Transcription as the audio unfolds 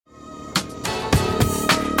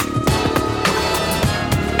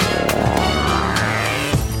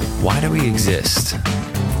do we exist?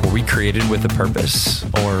 Were we created with a purpose,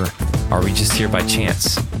 or are we just here by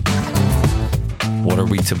chance? What are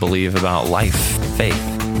we to believe about life, faith,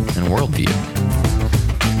 and worldview?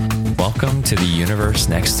 Welcome to the universe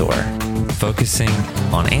next door, focusing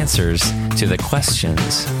on answers to the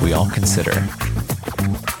questions we all consider.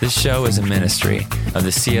 This show is a ministry of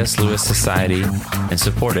the C.S. Lewis Society and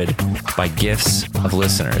supported by gifts of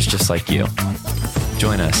listeners just like you.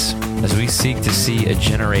 Join us as we seek to see a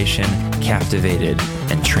generation captivated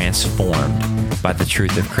and transformed by the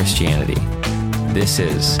truth of Christianity. This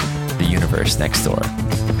is the universe next door.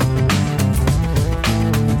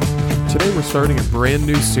 Today we're starting a brand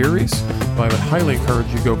new series. I would highly encourage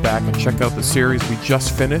you to go back and check out the series we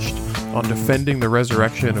just finished on defending the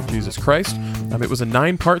resurrection of Jesus Christ. It was a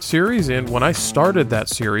 9-part series, and when I started that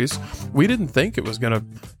series, we didn't think it was going to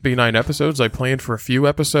be 9 episodes. I planned for a few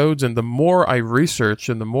episodes, and the more I researched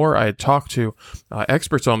and the more I had talked to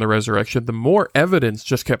experts on the resurrection, the more evidence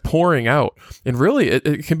just kept pouring out. And really,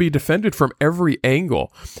 it can be defended from every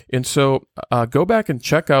angle. And so go back and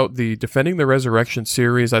check out the Defending the Resurrection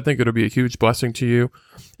series. I think it'll be a huge blessing to you.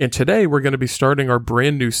 And today, we're going to be starting our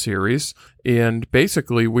brand new series. And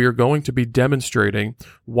basically, we are going to be demonstrating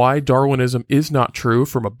why Darwinism is not true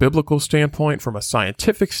from a biblical standpoint, from a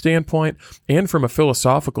scientific standpoint, and from a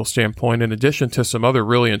philosophical standpoint, in addition to some other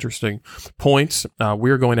really interesting points.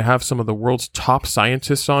 We're going to have some of the world's top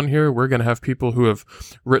scientists on here. We're going to have people who have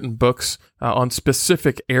written books on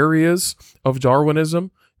specific areas of Darwinism,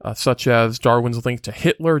 such as Darwin's link to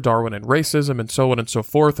Hitler, Darwin and racism, and so on and so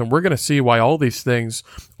forth. And we're going to see why all these things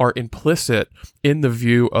are implicit in the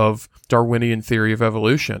view of Darwinian theory of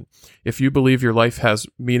evolution. If you believe your life has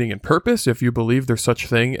meaning and purpose, if you believe there's such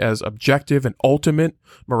thing as objective and ultimate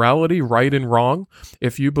morality, right and wrong,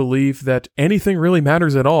 if you believe that anything really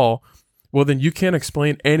matters at all, well, then you can't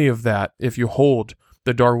explain any of that if you hold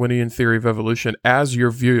the Darwinian theory of evolution as your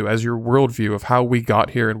view, as your worldview of how we got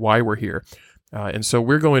here and why we're here. And so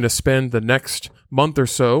we're going to spend the next month or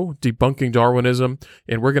so debunking Darwinism,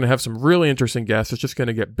 and we're going to have some really interesting guests. It's just going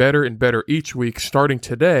to get better and better each week, starting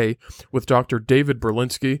today with Dr. David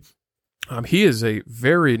Berlinski. He is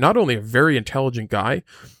not only a very intelligent guy,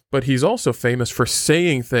 but he's also famous for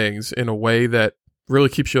saying things in a way that really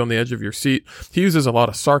keeps you on the edge of your seat. He uses a lot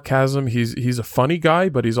of sarcasm. He's a funny guy,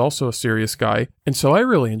 but he's also a serious guy. And so I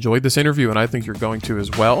really enjoyed this interview, and I think you're going to as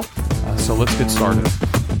well. So let's get started.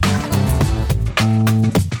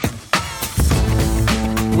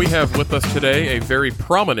 We have with us today a very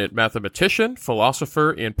prominent mathematician,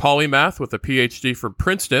 philosopher, and polymath with a PhD from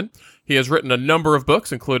Princeton. He has written a number of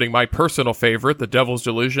books, including my personal favorite, The Devil's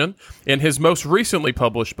Delusion, and his most recently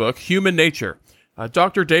published book, Human Nature.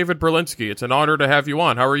 Dr. David Berlinski, it's an honor to have you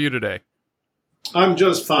on. How are you today? I'm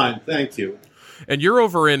just fine, thank you. And you're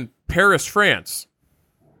over in Paris, France.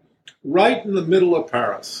 Right in the middle of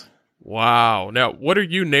Paris. Wow. Now, what are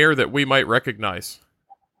you near that we might recognize?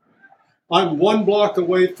 I'm 1 block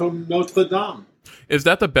away from Notre Dame. Is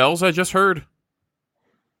that the bells I just heard?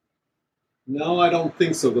 No, I don't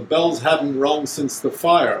think so. The bells haven't rung since the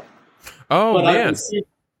fire. Oh, but man.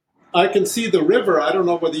 I can see the river. I don't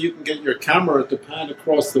know whether you can get your camera to pan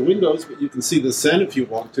across the windows, but you can see the Seine if you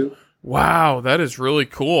want to. Wow, that is really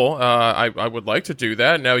cool. I would like to do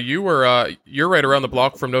that. Now, you're right around the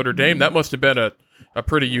block from Notre Dame. That must have been a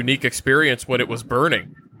pretty unique experience when it was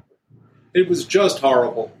burning. It was just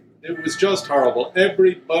horrible. It was just horrible.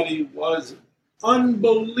 Everybody was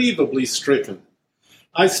unbelievably stricken.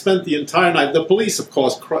 I spent the entire night. The police, of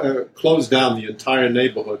course, closed down the entire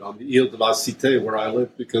neighborhood on the Ile de la Cité where I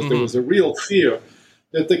live because there was a real fear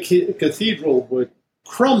that the cathedral would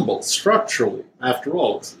crumble structurally. After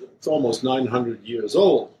all, it's almost 900 years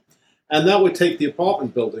old. And that would take the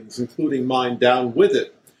apartment buildings, including mine, down with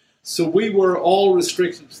it. So we were all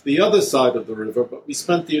restricted to the other side of the river, but we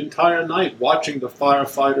spent the entire night watching the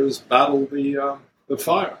firefighters battle the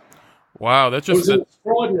fire. Wow, it was an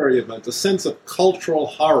extraordinary event, a sense of cultural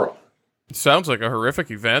horror. It sounds like a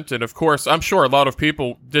horrific event, and of course, I'm sure a lot of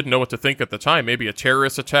people didn't know what to think at the time. Maybe a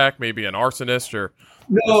terrorist attack, maybe an arsonist, or...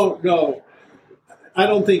 No. I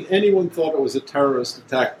don't think anyone thought it was a terrorist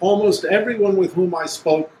attack. Almost everyone with whom I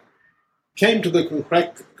spoke came to the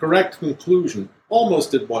correct conclusion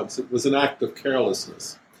almost at once. It was an act of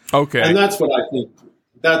carelessness. Okay. And that's what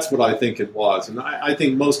I think it was. And I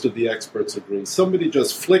think most of the experts agree. Somebody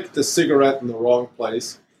just flicked a cigarette in the wrong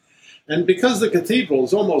place. And because the cathedral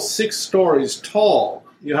is almost 6 stories tall,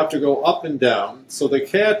 you have to go up and down. So the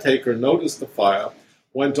caretaker noticed the fire,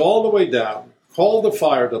 went all the way down, called the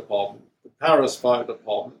fire department, the Paris Fire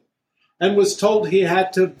Department, and was told he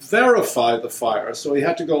had to verify the fire. So he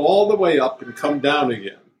had to go all the way up and come down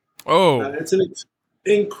again. Oh.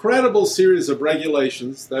 incredible series of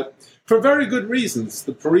regulations that, for very good reasons,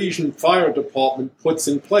 the Parisian fire department puts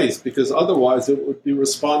in place, because otherwise it would be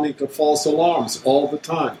responding to false alarms all the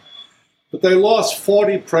time. But they lost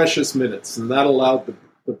 40 precious minutes, and that allowed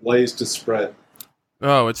the blaze to spread.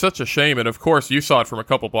 Oh, it's such a shame. And of course, you saw it from a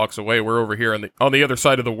couple blocks away. We're over here on the other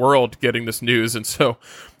side of the world getting this news. And so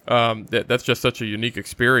that's just such a unique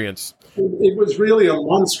experience. It was really a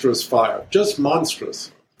monstrous fire, just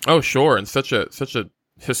monstrous. Oh, sure. And such a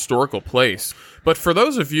historical place. But for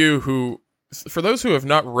those who have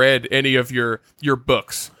not read any of your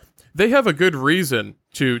books, they have a good reason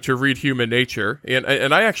to read Human Nature.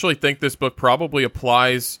 And I actually think this book probably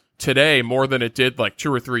applies today more than it did like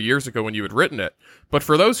 2 or 3 years ago when you had written it. But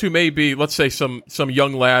for those who may be, let's say, some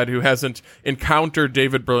young lad who hasn't encountered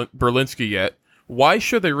David Berlinski yet, why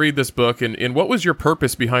should they read this book, and what was your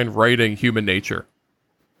purpose behind writing Human Nature?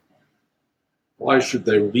 Why should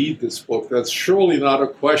they read this book? That's surely not a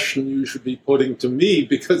question you should be putting to me,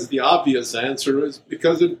 because the obvious answer is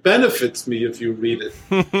because it benefits me if you read it.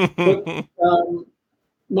 But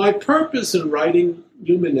my purpose in writing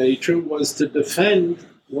Human Nature was to defend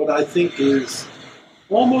what I think is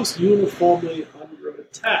almost uniformly under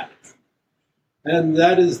attack. And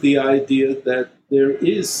that is the idea that there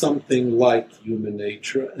is something like human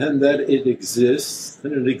nature, and that it exists,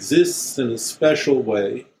 and it exists in a special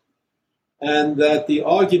way, and that the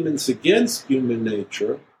arguments against human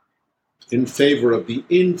nature in favor of the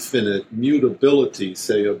infinite mutability,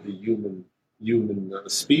 say, of the human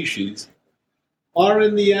species, are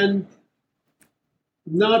in the end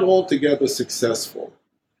not altogether successful.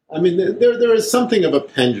 I mean, there is something of a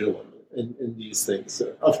pendulum in these things.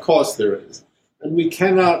 Of course there is. And we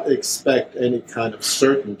cannot expect any kind of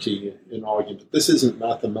certainty in argument. This isn't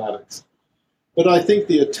mathematics. But I think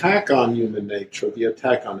the attack on human nature, the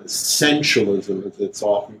attack on essentialism, as it's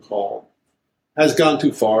often called, has gone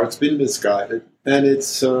too far. It's been misguided. And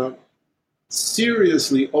it's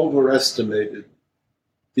seriously overestimated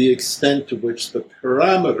the extent to which the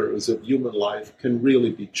parameters of human life can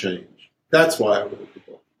really be changed. That's why I wrote the book.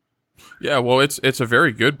 Yeah, well, it's a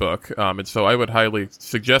very good book, and so I would highly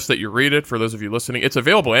suggest that you read it. For those of you listening, it's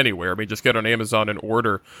available anywhere. I mean, just get on Amazon and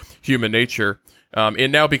order Human Nature.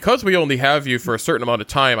 And now, because we only have you for a certain amount of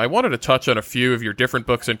time, I wanted to touch on a few of your different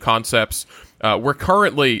books and concepts. We're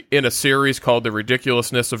currently in a series called The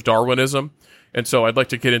Ridiculousness of Darwinism, and so I'd like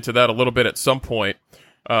to get into that a little bit at some point.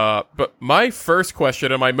 But my first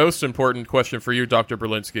question, and my most important question for you, Dr.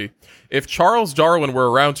 Berlinski, if Charles Darwin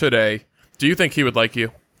were around today, do you think he would like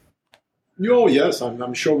you? Oh, yes,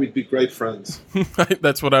 I'm sure we'd be great friends.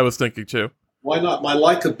 That's what I was thinking, too. Why not? My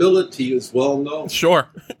likability is well known. Sure.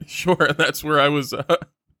 That's where I was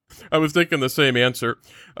thinking the same answer.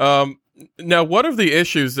 Now, one of the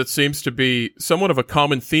issues that seems to be somewhat of a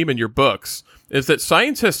common theme in your books is that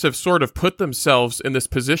scientists have sort of put themselves in this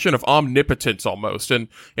position of omnipotence almost, and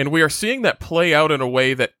we are seeing that play out in a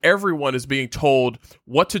way that everyone is being told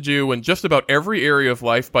what to do in just about every area of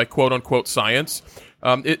life by quote-unquote science.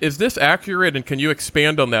 Is this accurate, and can you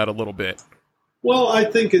expand on that a little bit? Well, I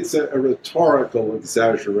think it's a rhetorical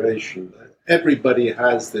exaggeration. Everybody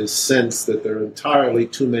has this sense that there are entirely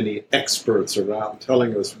too many experts around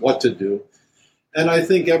telling us what to do. And I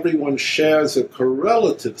think everyone shares a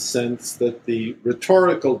correlative sense that the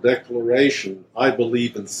rhetorical declaration, I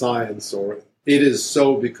believe in science, or it is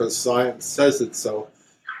so because science says it so,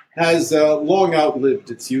 has long outlived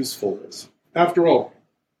its usefulness. After all,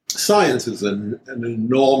 science is an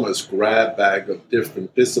enormous grab bag of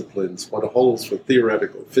different disciplines. What holds for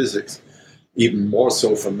theoretical physics, even more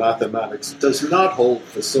so for mathematics, does not hold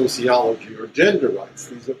for sociology or gender rights.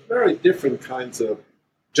 These are very different kinds of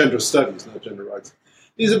gender studies, not gender rights.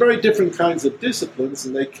 These are very different kinds of disciplines,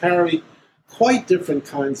 and they carry quite different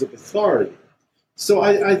kinds of authority. So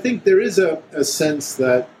I think there is a sense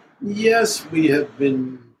that, yes, we have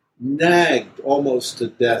been nagged almost to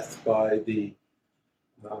death by the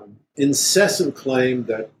incessant claim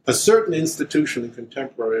that a certain institution in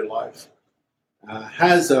contemporary life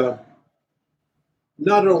has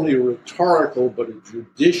not only a rhetorical but a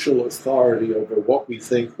judicial authority over what we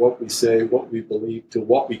think, what we say, what we believe, to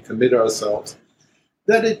what we commit ourselves,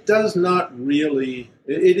 that it is not really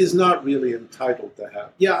entitled to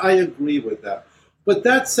have. Yeah, I agree with that. But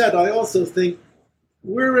that said, I also think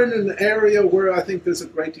we're in an area where I think there's a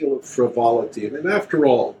great deal of frivolity. I mean, after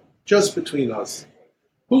all, just between us,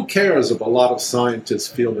 who cares if a lot of scientists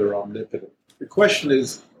feel they're omnipotent? The question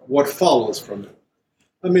is what follows from it.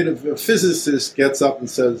 I mean, if a physicist gets up and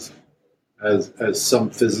says, as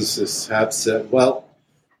some physicists have said, well,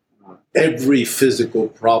 every physical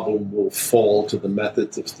problem will fall to the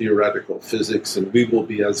methods of theoretical physics and we will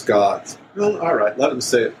be as gods. Well, all right, let him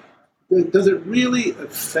say it. Does it really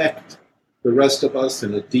affect the rest of us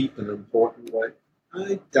in a deep and important way?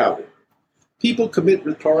 I doubt it. People commit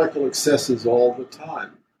rhetorical excesses all the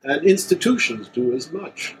time, and institutions do as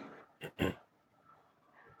much.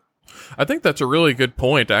 I think that's a really good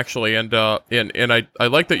point, actually, and I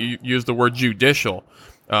like that you use the word judicial.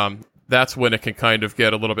 That's when it can kind of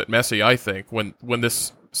get a little bit messy, I think, when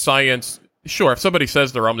this science, sure, if somebody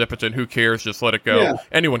says they're omnipotent, who cares, just let it go. Yeah.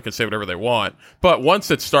 Anyone can say whatever they want. But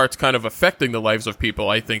once it starts kind of affecting the lives of people,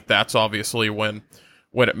 I think that's obviously when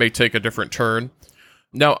it may take a different turn.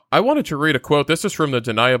 Now, I wanted to read a quote. This is from The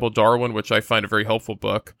Deniable Darwin, which I find a very helpful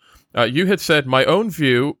book. You had said, "My own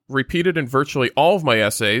view, repeated in virtually all of my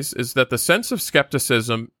essays, is that the sense of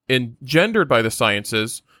skepticism engendered by the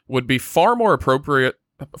sciences would be far more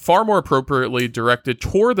appropriately directed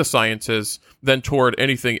toward the sciences than toward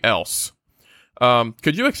anything else."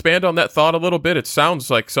 Could you expand on that thought a little bit? It sounds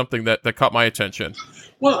like something that caught my attention.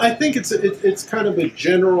 Well, I think it's kind of a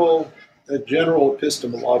general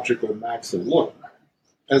epistemological maxim. Look,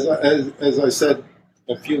 as I said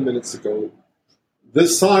a few minutes ago, the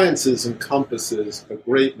sciences encompasses a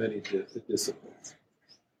great many disciplines.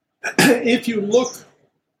 If you look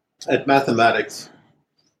at mathematics,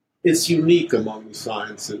 it's unique among the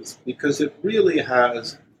sciences because it really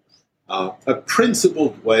has a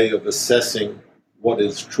principled way of assessing what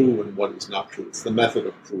is true and what is not true. It's the method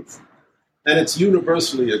of proof. And it's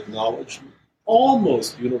universally acknowledged,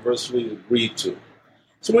 almost universally agreed to.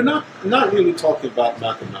 So we're not really talking about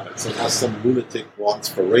mathematics unless some lunatic wants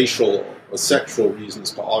for racial or sexual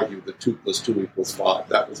reasons to argue that 2 + 2 = 5.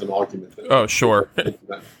 That was an argument. Sure.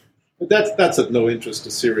 But that's of no interest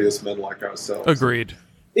to serious men like ourselves. Agreed.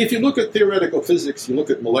 If you look at theoretical physics, you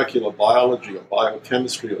look at molecular biology or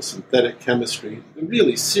biochemistry or synthetic chemistry, the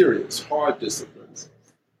really serious, hard disciplines,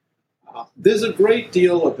 there's a great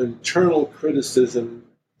deal of internal criticism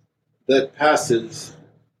that passes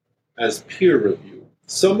as peer review.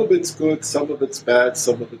 Some of it's good, some of it's bad,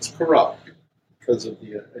 some of it's corrupt because of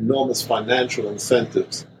the enormous financial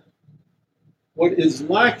incentives. What is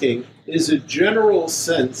lacking is a general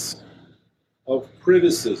sense of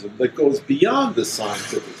criticism that goes beyond the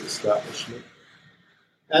scientific establishment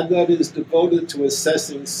and that is devoted to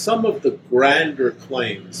assessing some of the grander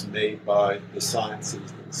claims made by the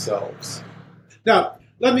sciences themselves. Now,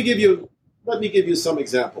 let me give you some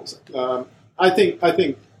examples. I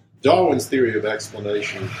think Darwin's theory of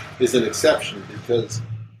explanation is an exception because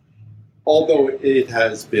although it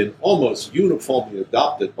has been almost uniformly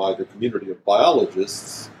adopted by the community of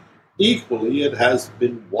biologists, equally it has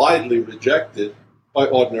been widely rejected by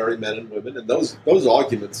ordinary men and women, and those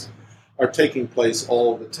arguments are taking place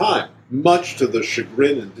all the time, much to the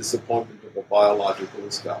chagrin and disappointment of the biological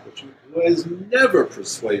establishment, who has never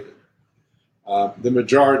persuaded the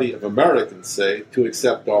majority of Americans, say, to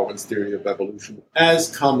accept Darwin's theory of evolution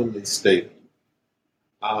as commonly stated.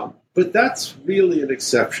 But that's really an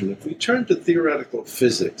exception. If we turn to theoretical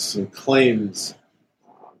physics and claims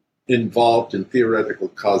involved in theoretical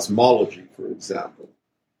cosmology, for example,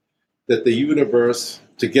 that the universe,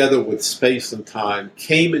 together with space and time,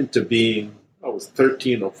 came into being, it was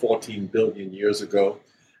 13 or 14 billion years ago,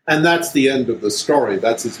 and that's the end of the story.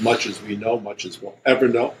 That's as much as we know, much as we'll ever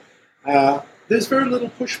know. There's very little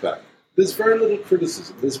pushback. There's very little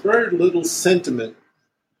criticism. There's very little sentiment,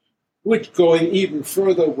 which going even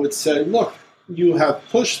further would say, look, you have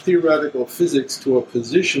pushed theoretical physics to a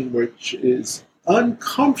position which is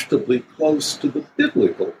uncomfortably close to the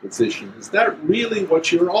biblical position. Is that really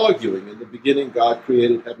what you're arguing? In the beginning, God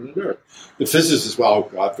created heaven and earth. The physicists, well,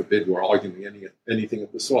 God forbid we're arguing anything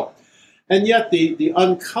of the sort. And yet the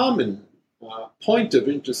uncommon point of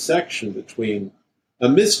intersection between a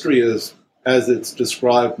mystery as it's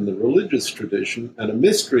described in the religious tradition and a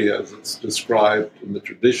mystery as it's described in the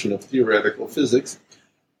tradition of theoretical physics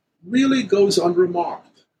really goes unremarked.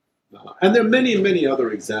 And there are many, many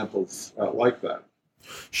other examples like that.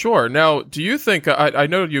 Sure. Now, do you think, I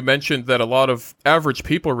know you mentioned that a lot of average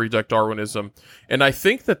people reject Darwinism, and I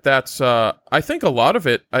think that's, I think a lot of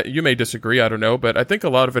it, you may disagree, I don't know, but I think a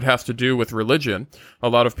lot of it has to do with religion. A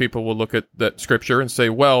lot of people will look at that scripture and say,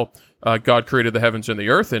 well, God created the heavens and the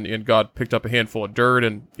earth, and God picked up a handful of dirt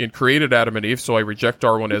and created Adam and Eve, so I reject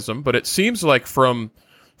Darwinism. But it seems like from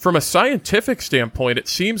a scientific standpoint, it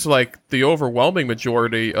seems like the overwhelming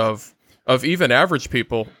majority of even average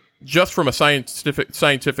people, just from a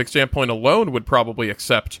scientific standpoint alone, would probably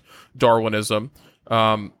accept Darwinism.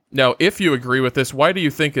 Now, if you agree with this, why do you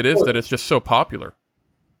think it is that it's just so popular?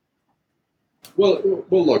 Well,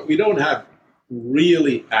 look, we don't have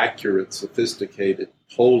really accurate, sophisticated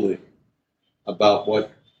polling about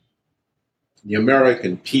what the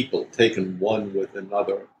American people, taken one with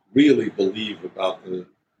another, really believe about the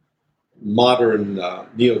modern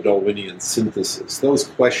neo-Darwinian synthesis. Those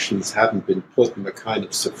questions haven't been put in a kind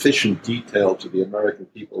of sufficient detail to the American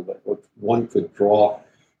people that one could draw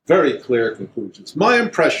very clear conclusions. My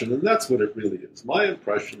impression, and that's what it really is, my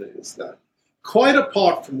impression is that quite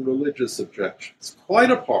apart from religious objections,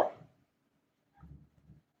 quite apart,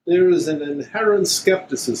 there is an inherent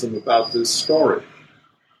skepticism about this story.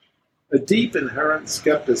 A deep inherent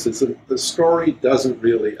skepticism. The story doesn't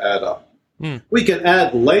really add up. We can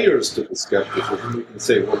add layers to the skepticism. We can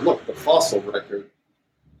say, well, look, the fossil record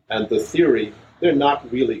and the theory, they're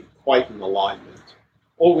not really quite in alignment.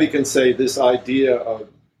 Or we can say this idea of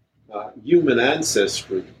human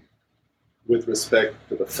ancestry with respect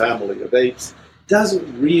to the family of apes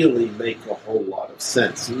doesn't really make a whole lot of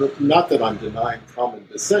sense. Not that I'm denying common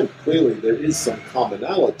descent. Clearly, there is some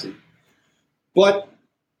commonality. But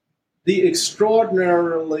the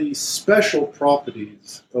extraordinarily special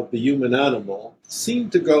properties of the human animal seem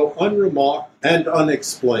to go unremarked and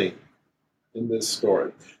unexplained in this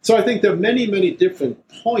story. So I think there are many, many different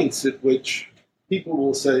points at which people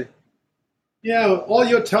will say, yeah, all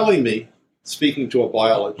you're telling me, speaking to a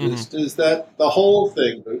biologist, is that the whole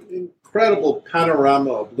thing, the incredible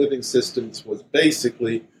panorama of living systems was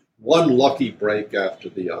basically one lucky break after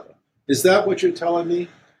the other. Is that what you're telling me?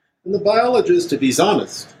 And the biologist, if he's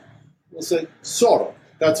honest, will say, sort of,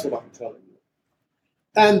 that's what I'm telling you.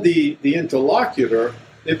 And the interlocutor,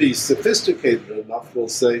 if he's sophisticated enough, will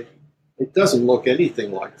say, it doesn't look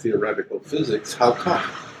anything like theoretical physics. How come?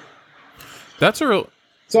 That's a real...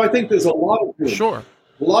 So I think there's a lot of room. Sure.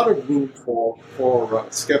 A lot of room for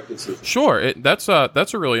skepticism. Sure. That's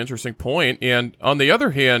a really interesting point. And on the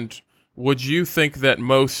other hand, would you think that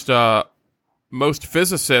most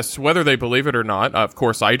physicists, whether they believe it or not, of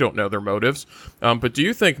course I don't know their motives, but do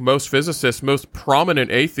you think most physicists, most prominent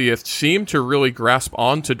atheists, seem to really grasp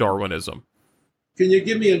onto Darwinism? Can you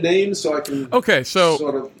give me a name so I can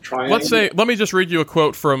sort of triangulate? Let me just read you a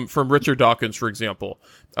quote from Richard Dawkins, for example.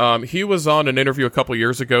 He was on an interview a couple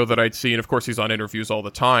years ago that I'd seen. Of course, he's on interviews all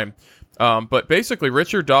the time. But basically,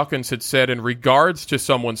 Richard Dawkins had said in regards to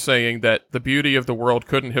someone saying that the beauty of the world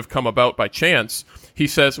couldn't have come about by chance, he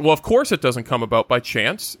says, well, of course it doesn't come about by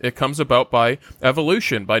chance. It comes about by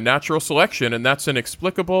evolution, by natural selection, and that's an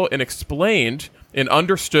inexplicable and explained and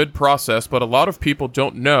understood process, but a lot of people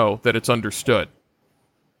don't know that it's understood.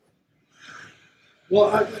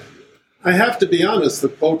 Well, I have to be honest, the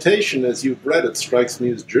quotation as you've read it strikes me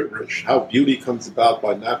as gibberish. How beauty comes about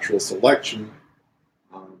by natural selection,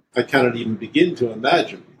 I cannot even begin to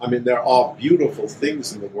imagine. I mean, there are beautiful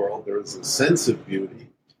things in the world. There is a sense of beauty.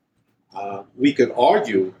 We could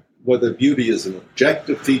argue whether beauty is an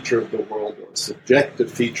objective feature of the world or a subjective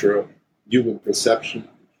feature of human perception.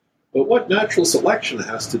 But what natural selection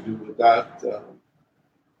has to do with that,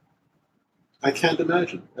 I can't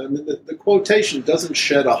imagine. I mean, the quotation doesn't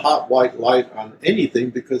shed a hot white light on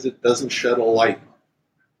anything because it doesn't shed a light.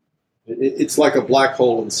 It's like a black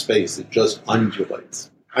hole in space. It just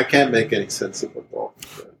undulates. I can't make any sense of it all.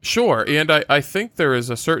 Sure, and I think there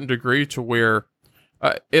is a certain degree to where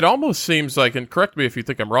it almost seems like, and correct me if you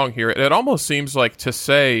think I'm wrong here, it almost seems like to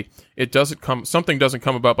say something doesn't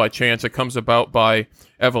come about by chance, it comes about by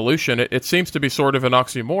evolution. It seems to be sort of an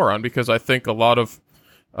oxymoron, because I think a lot of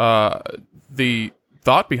the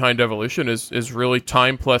thought behind evolution is really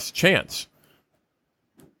time plus chance.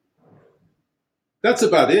 That's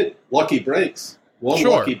about it. Lucky breaks. One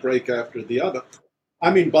lucky break after the other. I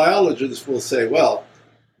mean, biologists will say, well,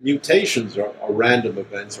 mutations are random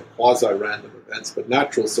events or quasi-random events, but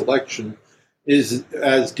natural selection is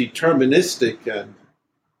as deterministic and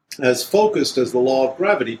as focused as the law of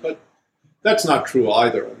gravity. But that's not true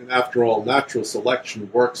either. I mean, after all, natural selection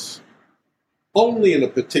works only in a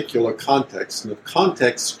particular context. And if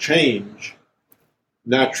contexts change,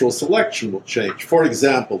 natural selection will change. For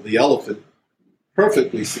example, the elephant,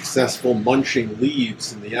 perfectly successful munching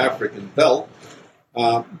leaves in the African belt,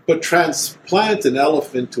 but transplant an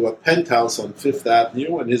elephant to a penthouse on Fifth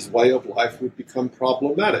Avenue and his way of life would become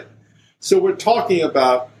problematic. So we're talking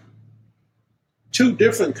about two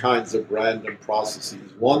different kinds of random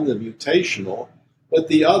processes. One, the mutational, but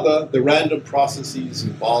the other, the random processes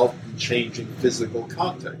involved in changing physical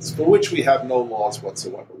context, for which we have no laws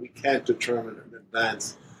whatsoever. We can't determine in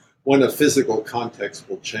advance when a physical context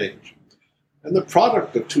will change. And the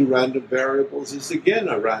product of two random variables is, again,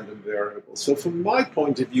 a random variable. So from my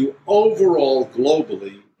point of view, overall,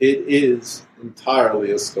 globally, it is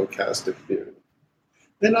entirely a stochastic theory.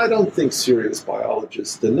 And I don't think serious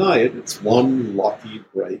biologists deny it. It's one lucky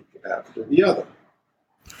break after the other.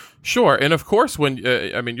 Sure, and of course, when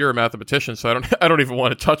you're a mathematician, so I don't even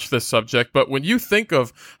want to touch this subject. But when you think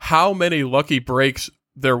of how many lucky breaks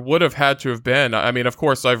there would have had to have been, I mean, of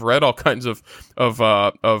course, I've read all kinds of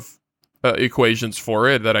equations for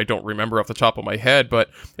it that I don't remember off the top of my head.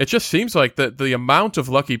 But it just seems like the amount of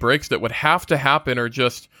lucky breaks that would have to happen are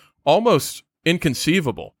just almost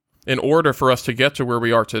inconceivable in order for us to get to where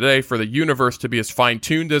we are today, for the universe to be as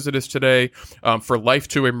fine-tuned as it is today, for life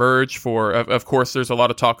to emerge, of course, there's a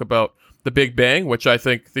lot of talk about the Big Bang, which I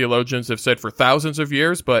think theologians have said for thousands of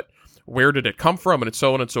years, but where did it come from, and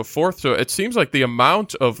so on and so forth. So it seems like the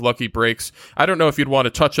amount of lucky breaks, I don't know if you'd want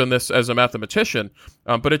to touch on this as a mathematician,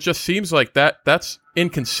 but it just seems like that's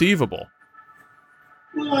inconceivable.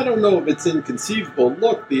 Well, I don't know if it's inconceivable.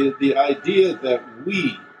 Look, the idea that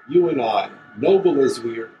you and I, noble as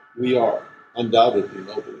we are, undoubtedly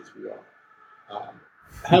noble as we are,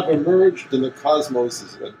 have emerged in the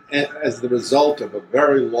cosmos as the result of a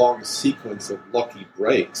very long sequence of lucky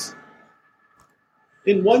breaks.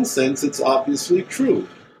 In one sense, it's obviously true.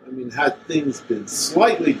 I mean, had things been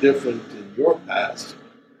slightly different in your past,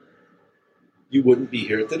 you wouldn't be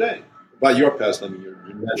here today. By your past, I mean your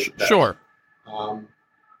genetic past. Sure.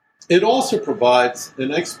 It also provides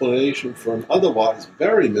an explanation for an otherwise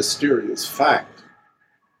very mysterious fact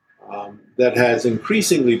that has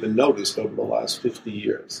increasingly been noticed over the last 50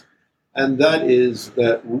 years. And that is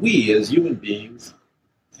that we, as human beings,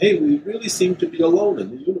 we really seem to be alone in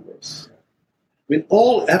the universe. I mean,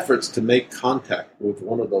 all efforts to make contact with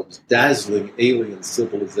one of those dazzling alien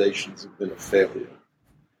civilizations have been a failure.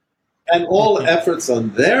 And all efforts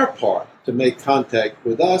on their part to make contact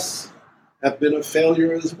with us have been a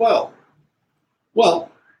failure as well. Well,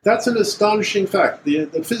 that's an astonishing fact. The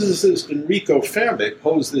physicist Enrico Fermi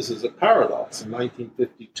posed this as a paradox in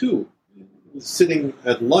 1952. He was sitting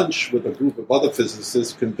at lunch with a group of other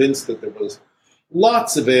physicists convinced that there was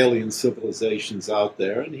lots of alien civilizations out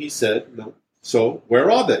there, and he said, no, so where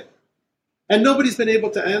are they? And nobody's been able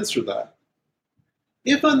to answer that.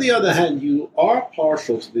 If, on the other hand, you are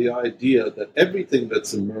partial to the idea that everything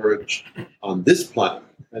that's emerged on this planet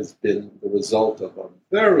has been the result of a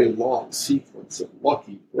very long sequence of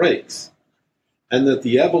lucky breaks, and that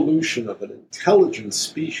the evolution of an intelligent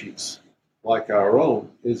species like our own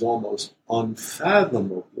is almost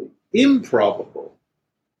unfathomably improbable,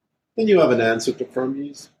 then you have an answer to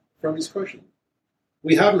Fermi's question.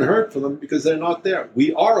 We haven't heard from them because they're not there.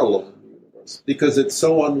 We are alone in the universe because it's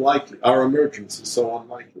so unlikely. Our emergence is so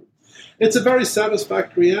unlikely. It's a very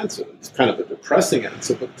satisfactory answer. It's kind of a depressing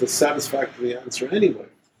answer, but it's a satisfactory answer anyway.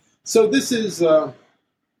 So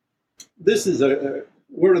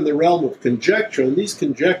we're in the realm of conjecture, and these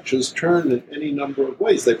conjectures turn in any number of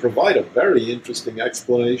ways. They provide a very interesting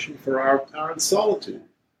explanation for our apparent solitude.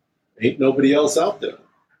 Ain't nobody else out there.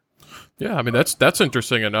 Yeah, I mean that's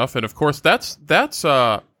interesting enough, and of course that's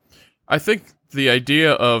I think the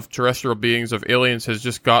idea of terrestrial beings, of aliens, has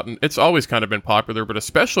just it's always kind of been popular, but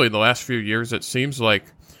especially in the last few years, it seems like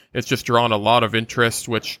it's just drawn a lot of interest,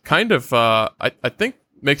 which kind of I think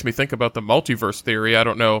makes me think about the multiverse theory. I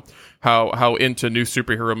don't know how into new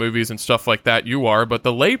superhero movies and stuff like that you are, but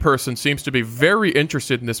the layperson seems to be very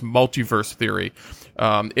interested in this multiverse theory.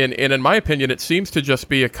 And in my opinion, it seems to just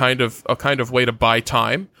be a kind of way to buy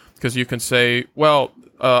time, because you can say, well,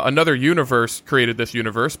 another universe created this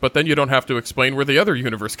universe, but then you don't have to explain where the other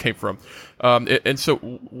universe came from. And so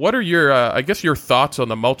what are your thoughts on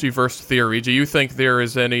the multiverse theory? Do you think there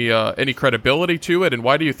is any credibility to it, and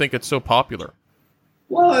why do you think it's so popular?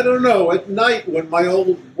 Well, I don't know. At night, when my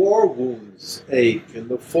old war wounds ache and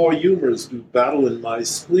the four humors do battle in my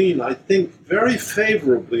spleen, I think very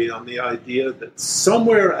favorably on the idea that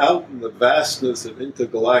somewhere out in the vastness of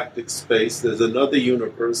intergalactic space, there's another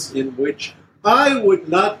universe in which I would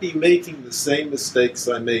not be making the same mistakes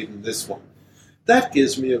I made in this one. That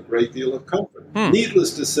gives me a great deal of comfort.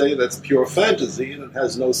 Needless to say, that's pure fantasy, and it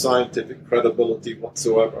has no scientific credibility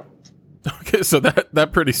whatsoever. Okay, so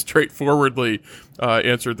that pretty straightforwardly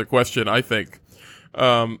answered the question, I think.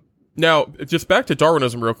 Now, just back to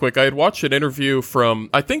Darwinism real quick. I had watched an interview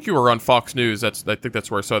from, I think you were on Fox News. I think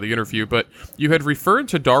that's where I saw the interview. But you had referred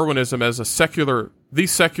to Darwinism as the secular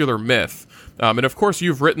myth. And of course,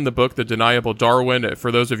 you've written the book, The Deniable Darwin.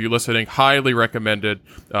 For those of you listening, highly recommended.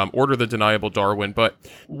 Order The Deniable Darwin. But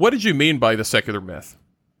what did you mean by the secular myth?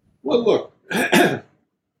 Well, look,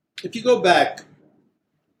 if you go back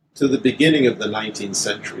to the beginning of the 19th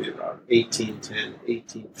century, around 1810,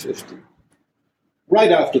 1850,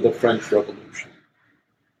 right after the French Revolution,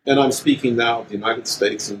 and I'm speaking now of the United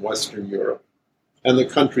States and Western Europe, and the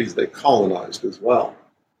countries they colonized as well.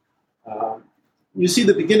 You see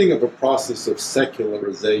the beginning of a process of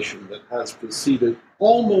secularization that has proceeded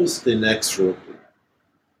almost inexorably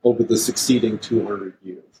over the succeeding 200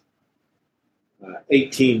 years.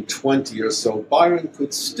 1820 or so, Byron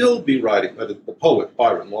could still be writing, that is, the poet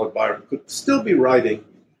Byron, Lord Byron, could still be writing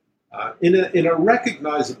in a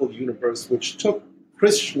recognizable universe which took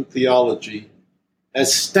Christian theology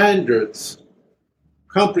as standards,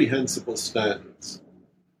 comprehensible standards.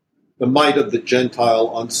 The might of the Gentile,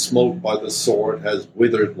 unsmote by the sword, has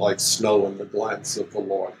withered like snow in the glance of the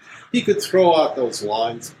Lord. He could throw out those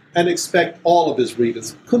lines and expect all of his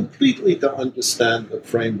readers completely to understand the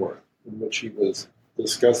framework in which he was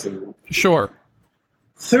discussing them. Sure.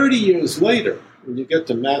 30 years later, when you get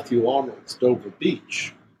to Matthew Arnold's Dover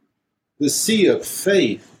Beach, the sea of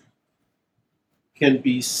faith can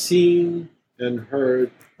be seen and heard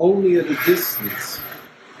only at a distance,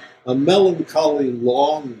 a melancholy,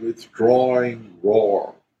 long withdrawing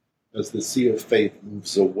roar as the sea of faith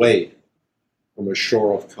moves away from a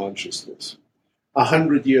shore of consciousness.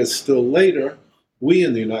 100 years still later, we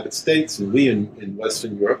in the United States and we in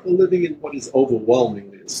Western Europe are living in what is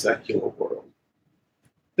overwhelmingly a secular world.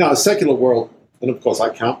 Now, a secular world, and of course I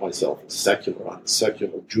count myself as secular. I'm a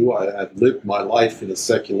secular Jew. I've lived my life in a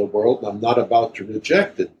secular world, and I'm not about to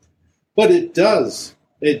reject it. But it does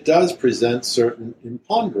present certain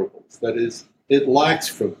imponderables. That is, it lacks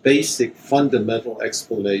for basic fundamental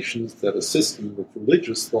explanations that a system of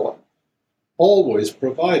religious thought always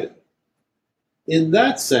provided. In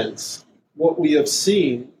that sense, what we have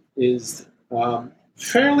seen is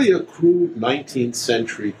fairly a crude 19th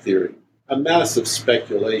century theory, a mass of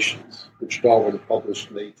speculations, which Darwin published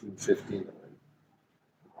in 1859.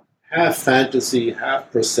 Half fantasy,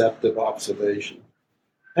 half perceptive observation,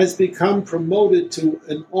 has become promoted to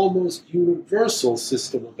an almost universal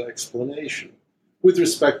system of explanation with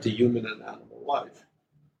respect to human and animal life,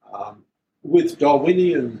 with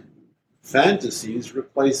Darwinian fantasies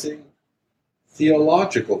replacing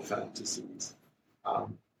theological fantasies,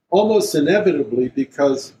 almost inevitably,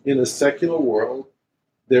 because in a secular world,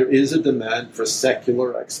 there is a demand for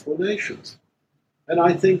secular explanations. And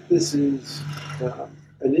I think this is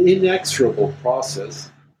an inexorable process,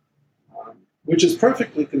 which is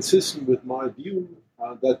perfectly consistent with my view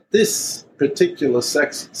that this particular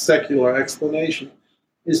secular explanation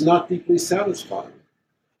is not deeply satisfying.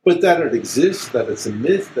 But that it exists, that it's a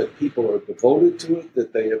myth, that people are devoted to it,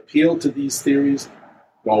 that they appeal to these theories,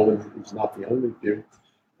 Darwin is not the only theory,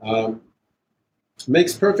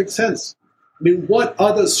 makes perfect sense. I mean, what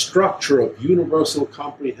other structure of universal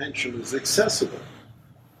comprehension is accessible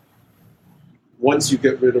once you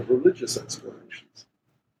get rid of religious explanations?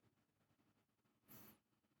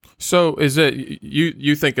 So is it,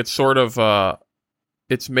 you think it's sort of,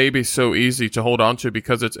 it's maybe so easy to hold on to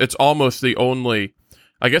because it's almost the only,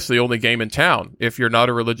 I guess the only game in town. If you're not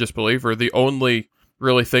a religious believer, the only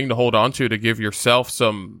really thing to hold on to give yourself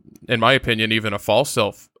some, in my opinion, even a false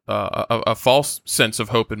sense of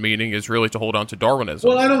hope and meaning is really to hold on to Darwinism.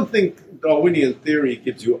 Well, I don't think Darwinian theory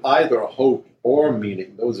gives you either hope or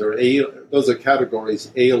meaning. Those are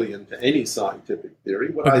categories alien to any scientific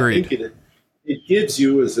theory. What Agreed. I think it gives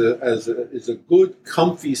you is a good,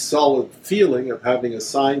 comfy, solid feeling of having a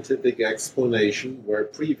scientific explanation where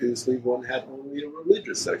previously one had only a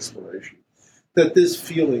religious explanation. That this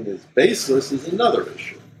feeling is baseless is another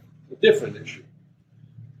issue, a different issue.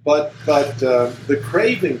 But the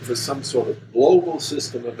craving for some sort of global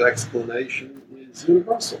system of explanation is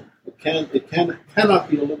universal. It cannot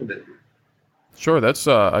be eliminated. Sure, that's.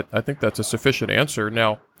 I think that's a sufficient answer.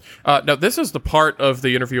 Now, this is the part of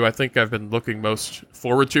the interview I think I've been looking most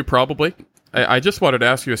forward to. Probably, I just wanted to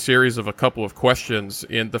ask you a couple of questions.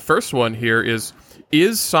 And the first one here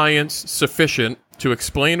is science sufficient to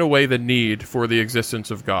explain away the need for the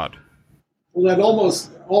existence of God? Well, that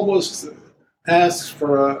almost asks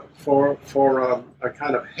for a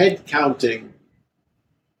kind of head counting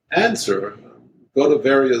answer. Go to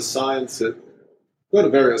various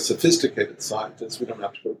sophisticated scientists. We don't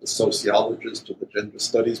have to go to the sociologists or the gender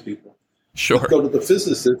studies people. Sure. Go to the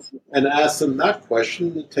physicists and ask them that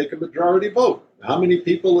question and take a majority vote. How many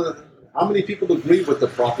people agree with the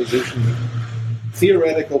proposition that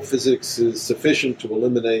theoretical physics is sufficient to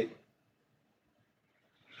eliminate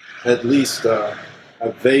at least a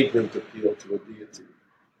vagrant appeal to a deity?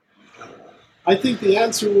 I think the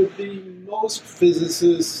answer would be most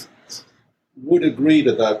physicists would agree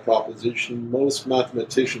to that proposition. Most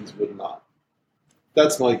mathematicians would not.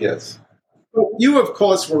 That's my guess. But you, of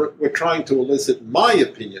course, were trying to elicit my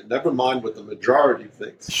opinion, never mind what the majority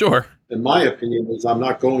thinks. Sure. And my opinion is I'm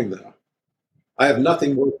not going there. I have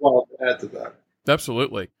nothing worthwhile to add to that.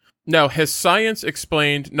 Absolutely. Now, has science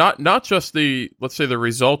explained not just the, let's say, the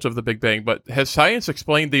result of the Big Bang, but has science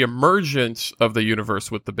explained the emergence of the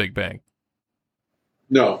universe with the Big Bang?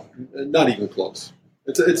 No, not even close.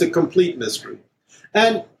 It's a complete mystery.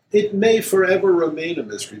 And it may forever remain a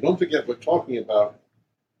mystery. Don't forget, we're talking about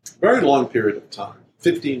a very long period of time,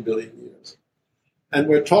 15 billion years. And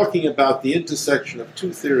we're talking about the intersection of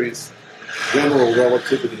two theories, general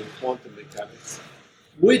relativity and quantum mechanics,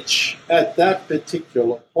 which at that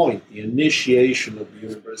particular point, the initiation of the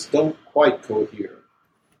universe, don't quite cohere.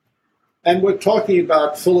 And we're talking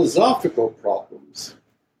about philosophical problems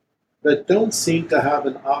that don't seem to have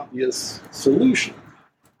an obvious solution.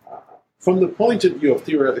 From the point of view of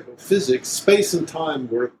theoretical physics, space and time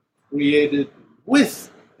were created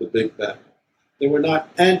with the Big Bang. They were not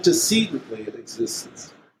antecedently in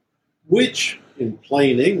existence, which in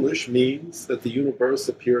plain English means that the universe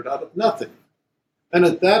appeared out of nothing. And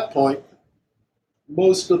at that point,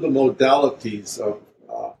 most of the modalities of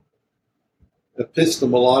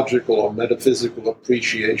epistemological or metaphysical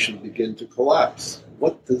appreciation begin to collapse.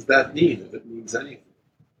 What does that mean, if it means anything?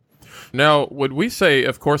 Now, would we say,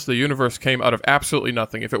 of course, the universe came out of absolutely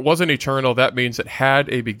nothing? If it wasn't eternal, that means it had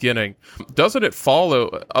a beginning. Doesn't it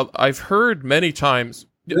follow? I've heard many times...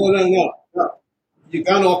 No. You've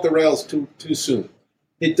gone off the rails too soon.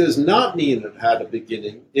 It does not mean it had a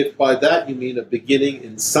beginning, if by that you mean a beginning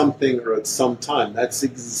in something or at some time. That's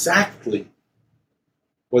exactly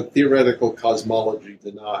what theoretical cosmology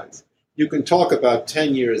denies. You can talk about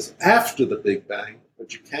 10 years after the Big Bang,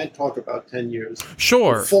 but you can't talk about 10 years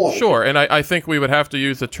before. Sure. And I think we would have to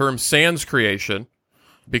use the term sans creation,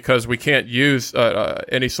 because we can't use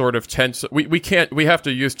any sort of tense. We have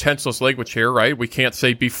to use tenseless language here, right? We can't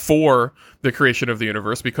say before the creation of the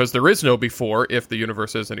universe, because there is no before if the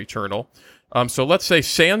universe isn't eternal. So let's say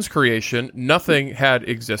sans creation, nothing had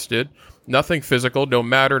existed, nothing physical, no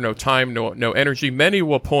matter, no time, no energy. Many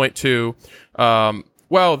will point to, the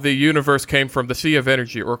universe came from the sea of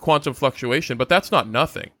energy or quantum fluctuation, but that's not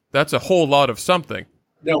nothing. That's a whole lot of something.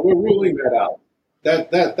 No, we're ruling that out.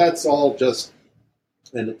 That's all just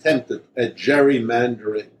an attempt at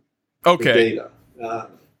gerrymandering the data.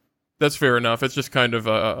 That's fair enough. It's just kind of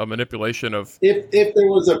a manipulation of... If there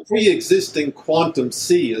was a pre-existing quantum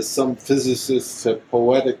sea, as some physicists have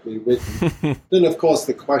poetically written, then of course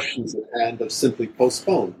the questions at hand have simply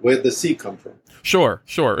postponed. Where'd the sea come from? Sure,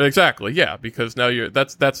 exactly, yeah, because now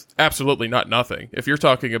that's absolutely not nothing. If you're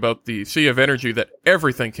talking about the sea of energy that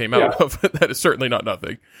everything came out of, that is certainly not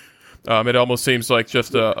nothing. It almost seems like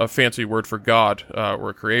just a fancy word for God or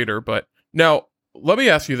a creator. But now, let me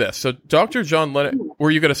ask you this. So, Dr. John Lennox,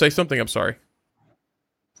 were you going to say something? I'm sorry.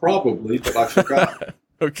 Probably, but I forgot.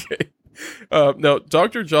 Okay. Now,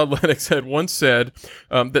 Dr. John Lennox had once said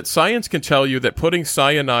that science can tell you that putting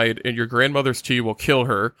cyanide in your grandmother's tea will kill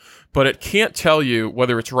her, but it can't tell you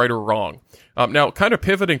whether it's right or wrong. Now, kind of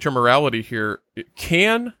pivoting to morality here,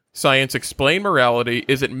 can science explain morality?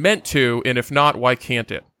 Is it meant to? And if not, why can't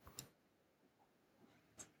it?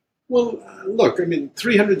 Well, look,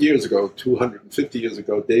 300 years ago, 250 years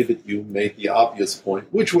ago, David Hume made the obvious point,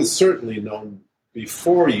 which was certainly known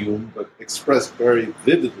before Hume, but expressed very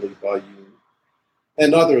vividly by Hume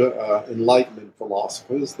and other Enlightenment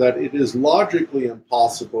philosophers, that it is logically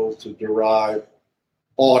impossible to derive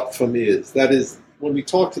aught from is. That is, when we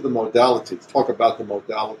talk about the modalities,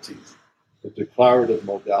 the declarative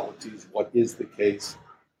modalities, what is the case,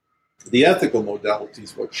 the ethical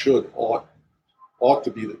modalities, what should, ought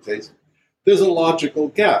to be the case, there's a logical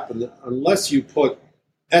gap. And unless you put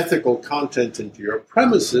ethical content into your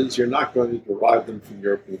premises, you're not going to derive them from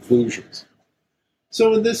your conclusions.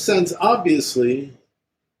 So in this sense, obviously,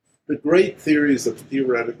 the great theories of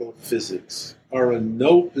theoretical physics are in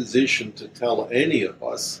no position to tell any of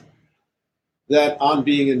us that on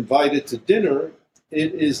being invited to dinner,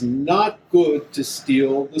 it is not good to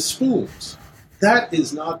steal the spoons. That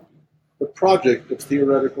is not the project of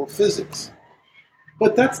theoretical physics.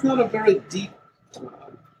 But that's not a very deep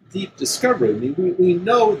discovery. We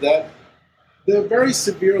know that there are very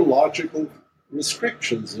severe logical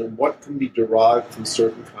restrictions on what can be derived from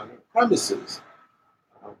certain kind of premises.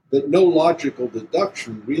 That no logical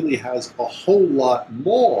deduction really has a whole lot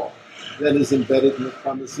more than is embedded in the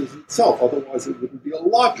premises itself. Otherwise, it wouldn't be a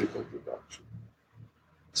logical deduction.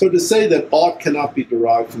 So to say that ought cannot be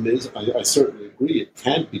derived from is, I certainly agree it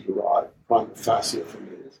can't be derived prima facie from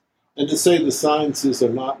is. And to say the sciences are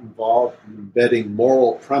not involved in embedding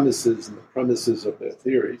moral premises in the premises of their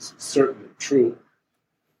theories is certainly true.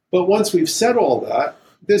 But once we've said all that,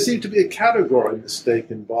 there seems to be a category mistake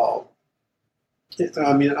involved.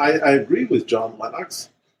 I agree with John Lennox.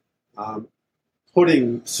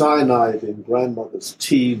 putting cyanide in grandmother's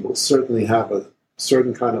tea will certainly have a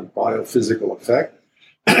certain kind of biophysical effect.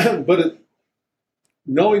 But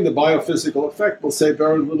knowing the biophysical effect will say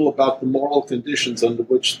very little about the moral conditions under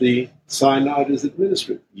which the cyanide is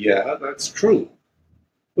administered. Yeah, that's true.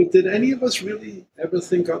 But did any of us really ever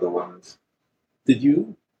think otherwise? Did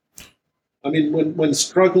you? I mean, when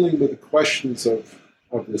struggling with the questions of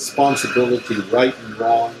responsibility, right and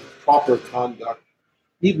wrong, proper conduct,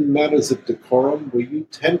 even matters of decorum, were you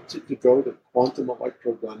tempted to go to quantum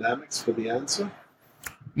electrodynamics for the answer?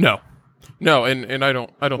 No, and I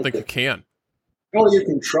don't think you can. No, you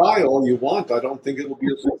can try all you want. I don't think it'll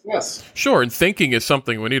be a success. Sure, and thinking is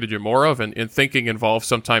something we need to do more of, and thinking involves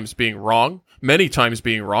sometimes being wrong, many times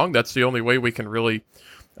being wrong. That's the only way we can really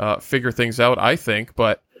figure things out, I think.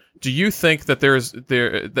 But do you think that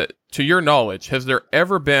that to your knowledge, has there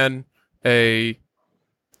ever been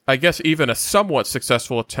I guess even a somewhat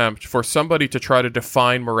successful attempt for somebody to try to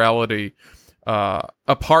define morality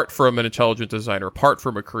apart from an intelligent designer, apart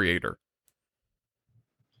from a creator?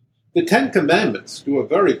 The Ten Commandments do a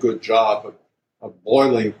very good job of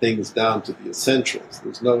boiling things down to the essentials.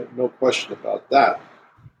 There's no question about that.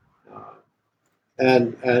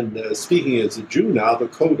 And speaking as a Jew now, the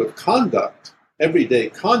code of conduct, everyday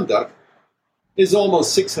conduct, is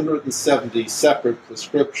almost 670 separate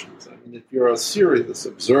prescriptions. I mean, if you're a serious,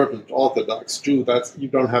 observant, Orthodox Jew, you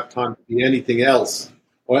don't have time to be anything else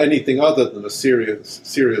or anything other than a serious,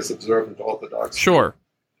 observant Orthodox Jew. Sure.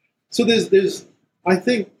 So there's, I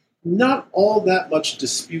think, not all that much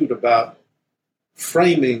dispute about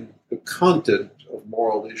framing the content of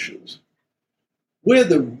moral issues. Where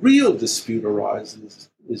the real dispute arises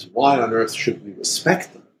is why on earth should we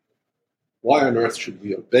respect them? Why on earth should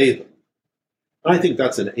we obey them? And I think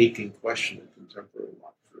that's an aching question in contemporary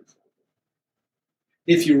life, for example.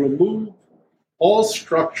 If you remove all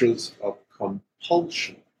structures of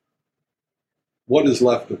compulsion, what is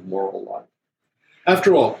left of moral life?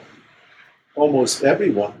 After all, almost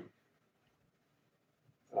everyone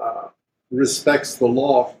respects the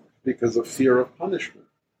law because of fear of punishment.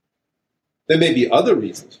 There may be other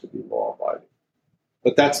reasons to be law-abiding,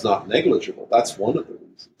 but that's not negligible. That's one of the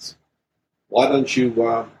reasons. Why don't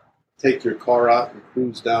you take your car out and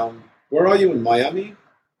cruise down? Where are you, in Miami?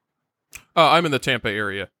 I'm in the Tampa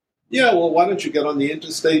area. Yeah, well, why don't you get on the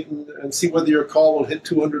interstate and see whether your car will hit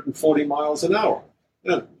 240 miles an hour?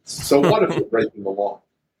 Yeah. So what if you're breaking the law?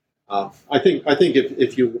 I think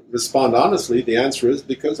if you respond honestly, the answer is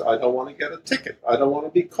because I don't want to get a ticket. I don't want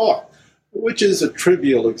to be caught, which is a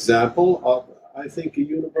trivial example of, I think, a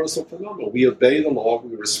universal phenomenon. We obey the law.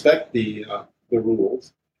 We respect the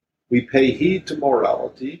rules. We pay heed to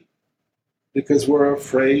morality because we're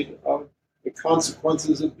afraid of the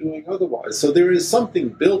consequences of doing otherwise. So there is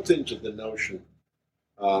something built into the notion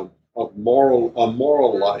of a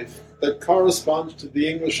moral life that corresponds to the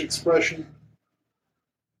English expression,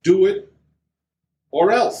 do it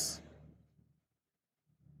or else,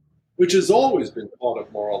 which has always been part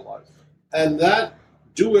of moral life. And that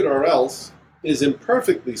do it or else is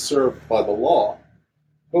imperfectly served by the law,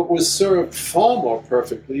 but was served far more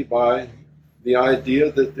perfectly by the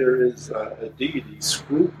idea that there is a deity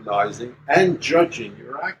scrutinizing and judging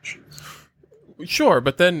your actions. Sure,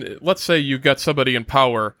 but then let's say you've got somebody in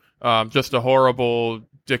power, just a horrible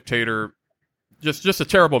dictator, just a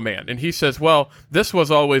terrible man, and he says, well, this was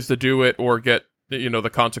always the do it or get the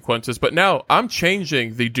consequences, but now I'm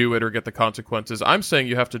changing the do it or get the consequences. I'm saying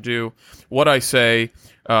you have to do what I say,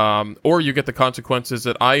 or you get the consequences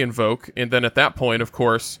that I invoke, and then at that point, of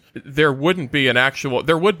course, there would be an action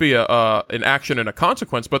and a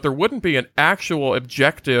consequence, but there wouldn't be an actual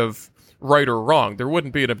objective right or wrong. There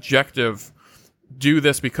wouldn't be an objective do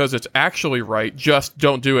this because it's actually right, just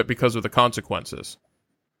don't do it because of the consequences.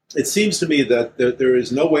 It seems to me that there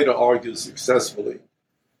is no way to argue successfully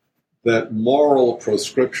that moral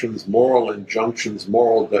proscriptions, moral injunctions,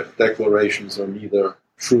 moral declarations are neither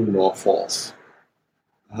true nor false.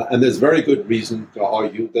 And there's very good reason to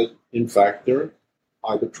argue that, in fact, they're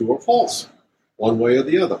either true or false, one way or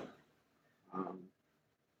the other.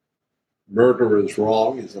 Murder is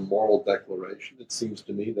wrong is a moral declaration. It seems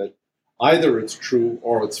to me that either it's true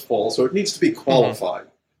or it's false, or it needs to be qualified.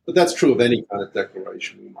 But that's true of any kind of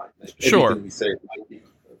declaration we might make. Sure. Anything we say might be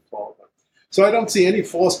qualified. So I don't see any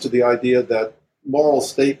force to the idea that moral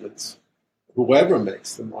statements, whoever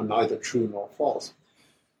makes them, are neither true nor false.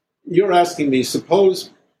 You're asking me, suppose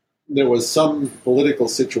there was some political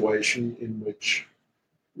situation in which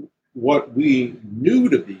what we knew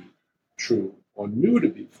to be true or knew to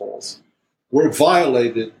be false were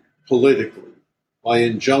violated politically by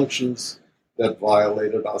injunctions that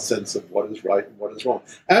violated our sense of what is right and what is wrong.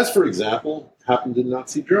 As, for example, happened in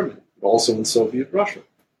Nazi Germany, also in Soviet Russia.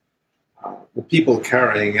 The people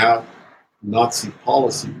carrying out Nazi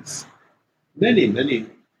policies, many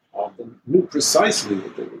of them knew precisely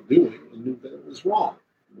what they were doing and knew that it was wrong.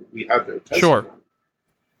 We have their testimony. Sure.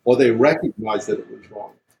 Or they recognized that it was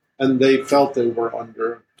wrong. And they felt they were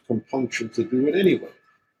under compunction to do it anyway.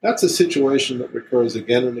 That's a situation that recurs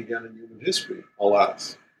again and again in human history,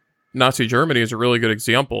 alas. Nazi Germany is a really good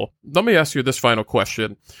example. Let me ask you this final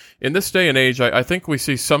question. In this day and age, I think we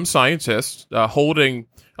see some scientists holding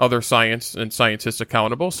other science and scientists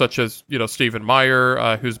accountable, such as Stephen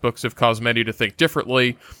Meyer, whose books have caused many to think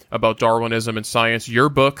differently about Darwinism and science. Your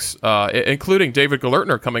books, including David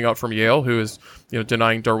Galertner coming out from Yale, who is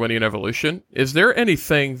denying Darwinian evolution. Is there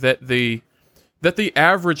anything that the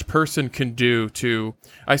average person can do to,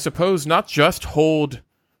 I suppose, not just hold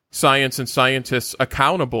science and scientists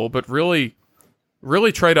accountable, but really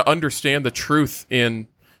try to understand the truth in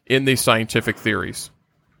these scientific theories?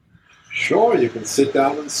 Sure, you can sit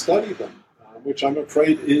down and study them, which I'm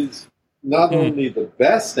afraid is not only the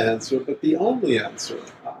best answer, but the only answer.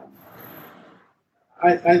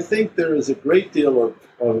 I think there is a great deal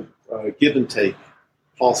of give and take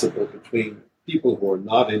possible between people who are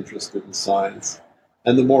not interested in science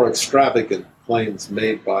and the more extravagant claims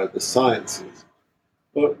made by the sciences.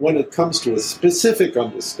 But when it comes to a specific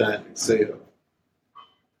understanding, say, of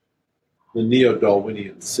the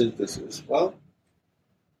neo-Darwinian synthesis, well,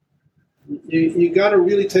 you got to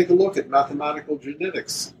really take a look at mathematical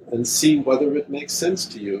genetics and see whether it makes sense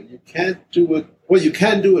to you. You can't do it. Well, you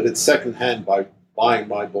can do it at second hand by buying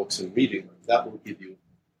my books and reading them. That will give you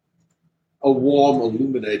a warm,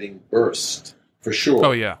 illuminating burst, for sure.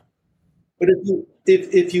 Oh, yeah. But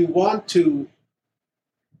if you want to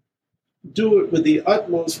do it with the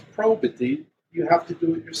utmost probity, you have to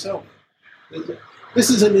do it yourself.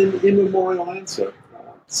 This is an immemorial answer.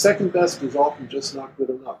 Second best is often just not good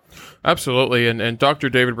enough. Absolutely. And Dr.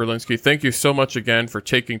 David Berlinski, thank you so much again for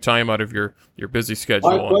taking time out of your busy schedule.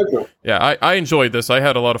 My pleasure. Yeah, I enjoyed this. I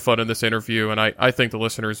had a lot of fun in this interview, and I think the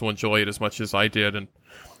listeners will enjoy it as much as I did. And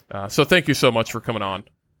so thank you so much for coming on.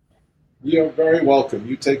 You're very welcome.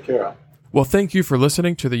 You take care. Well, thank you for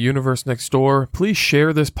listening to The Universe Next Door. Please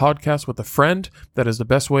share this podcast with a friend. That is the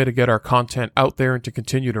best way to get our content out there and to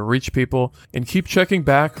continue to reach people. And keep checking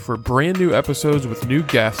back for brand new episodes with new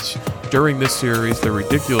guests during this series, The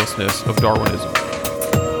Ridiculousness of Darwinism.